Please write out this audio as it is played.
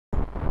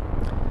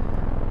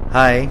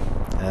Hi,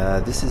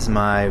 this is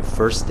my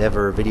first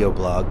ever video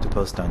blog to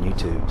post on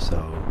YouTube, so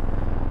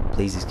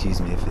please excuse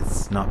me if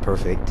it's not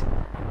perfect.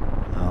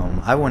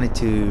 I wanted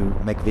to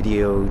make a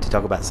video to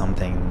talk about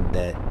something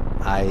that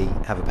I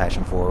have a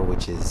passion for,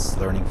 which is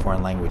learning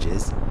foreign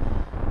languages.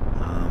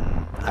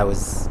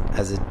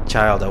 As a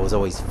child, I was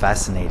always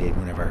fascinated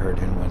whenever I heard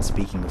anyone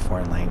speaking a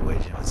foreign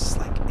language. I was just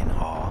like in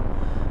awe.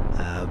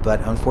 But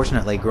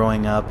unfortunately,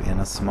 growing up in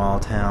a small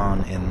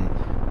town in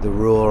the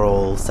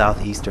rural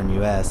southeastern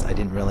US, I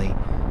didn't really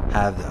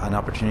have an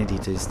opportunity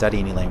to study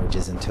any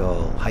languages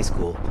until high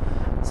school,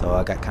 so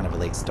I got kind of a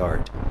late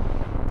start.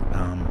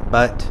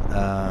 But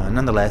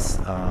nonetheless,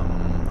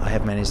 I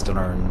have managed to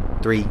learn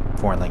 3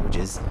 foreign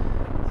languages,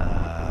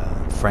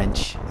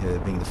 French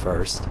being the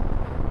first.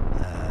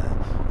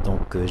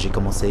 Donc j'ai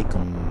commencé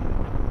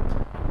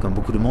comme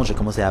beaucoup de monde, j'ai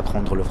commencé à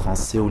apprendre le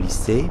français au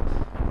lycée.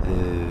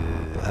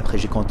 Après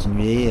j'ai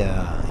continué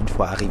une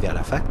fois arrivé à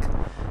la fac.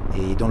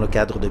 Et dans le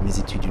cadre de mes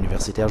études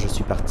universitaires, je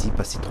suis parti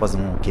passer 3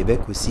 ans au Québec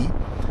aussi.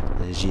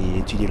 J'ai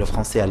étudié le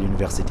français à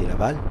l'université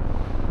Laval.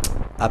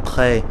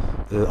 Après,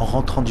 en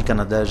rentrant du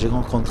Canada, j'ai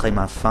rencontré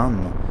ma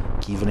femme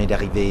qui venait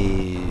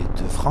d'arriver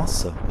de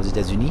France, aux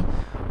États-Unis.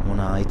 On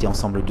a été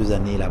ensemble 2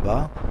 années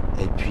là-bas.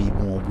 Et puis,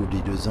 bon, au bout des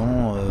 2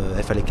 ans,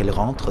 il fallait qu'elle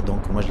rentre.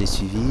 Donc, moi, je l'ai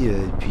suivie.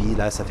 Et puis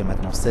là, ça fait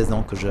maintenant 16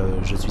 ans que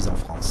je suis en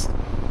France.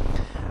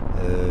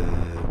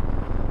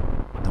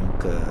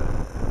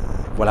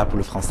 Voilà pour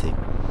le français.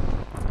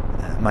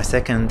 My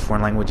second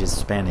foreign language is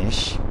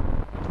Spanish.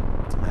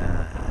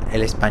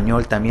 El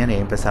español también he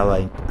empezado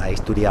a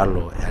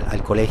estudiarlo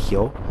al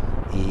colegio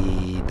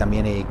y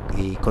también he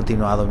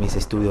continuado mis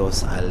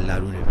estudios a la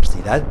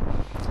universidad.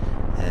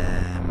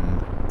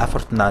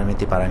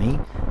 Afortunadamente para mí,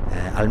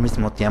 al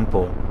mismo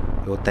tiempo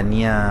yo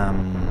tenía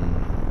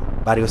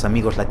varios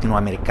amigos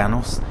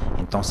latinoamericanos,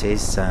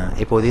 entonces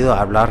he podido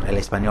hablar el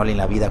español en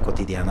la vida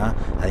cotidiana,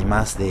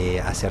 además de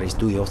hacer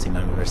estudios en la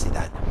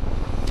universidad.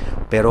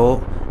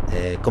 Pero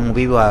como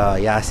vivo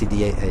ya hace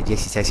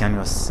 16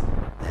 años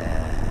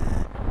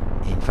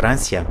en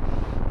Francia,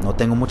 no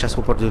tengo muchas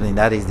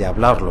oportunidades de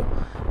hablarlo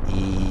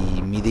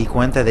y me di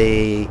cuenta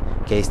de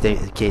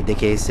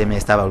que se me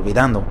estaba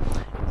olvidando,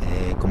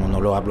 como no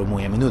lo hablo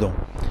muy a menudo.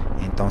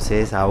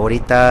 Entonces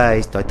ahorita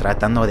estoy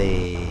tratando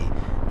de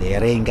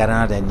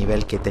reencarnar el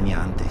nivel que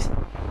tenía antes.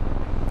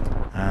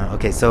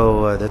 Okay,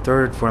 so the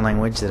third foreign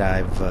language that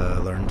I've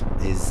learned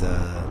is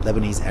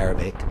Lebanese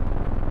Arabic.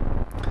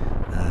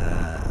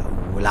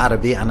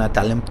 والعربي أنا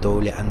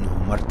تعلمته لأنه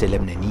مرتي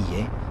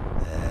لبنانية.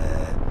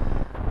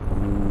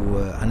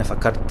 وأنا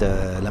فكرت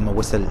لما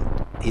وصل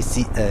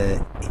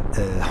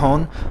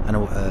هون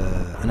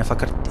أنا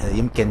فكرت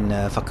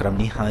يمكن فكرة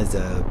منيحة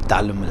إذا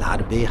بتعلم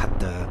العربي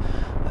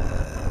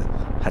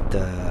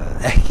حتى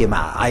أحكي مع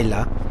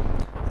عائلة.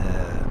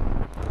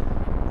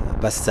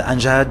 بس عن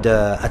جد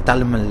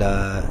أتعلم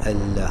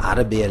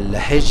العربي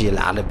اللهجي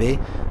العربي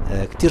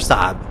كتير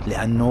صعب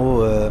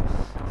لأنه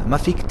ما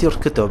في كتير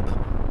كتب.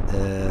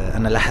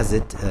 أنا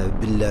لاحظت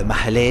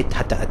بالمحلات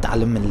حتى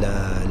أتعلم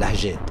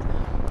اللهجات.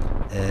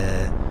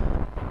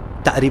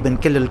 تقريبا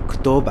كل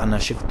الكتب أنا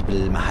شفت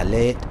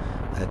بالمحلات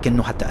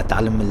كأنه حتى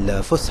أتعلم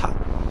الفصحى.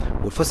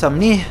 والفصحى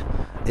منيح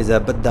إذا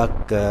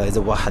بدك،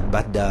 إذا واحد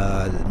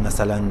بده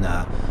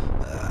مثلا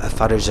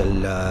أفرج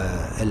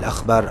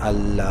الأخبار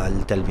على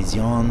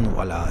التلفزيون،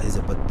 ولا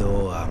إذا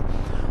بده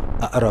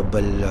أقرأ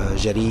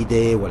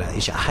بالجريدة ولا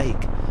إشي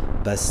هيك.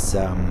 بس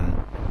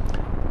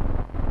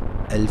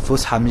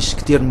الفصحى مش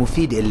كتير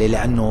مفيد إلا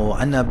لأنه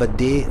أنا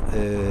بدي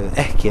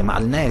أحكي مع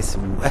الناس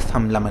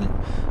وأفهم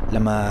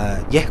لما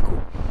يحكوا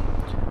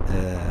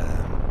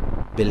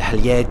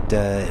بالحياة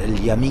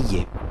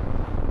اليومية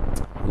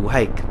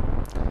وهيك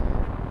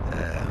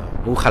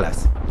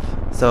وخلاص.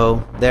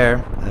 So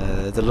there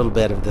is a little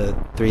bit of the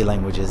 3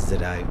 languages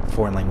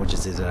foreign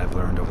languages that I've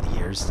learned over the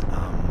years.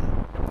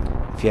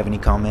 If you have any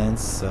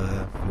comments,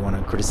 if you want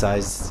to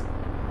criticize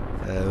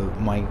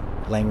my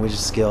language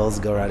skills,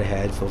 go right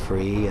ahead, feel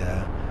free.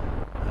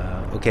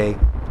 Okay,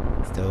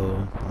 so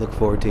look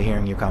forward to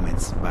hearing your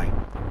comments. Bye.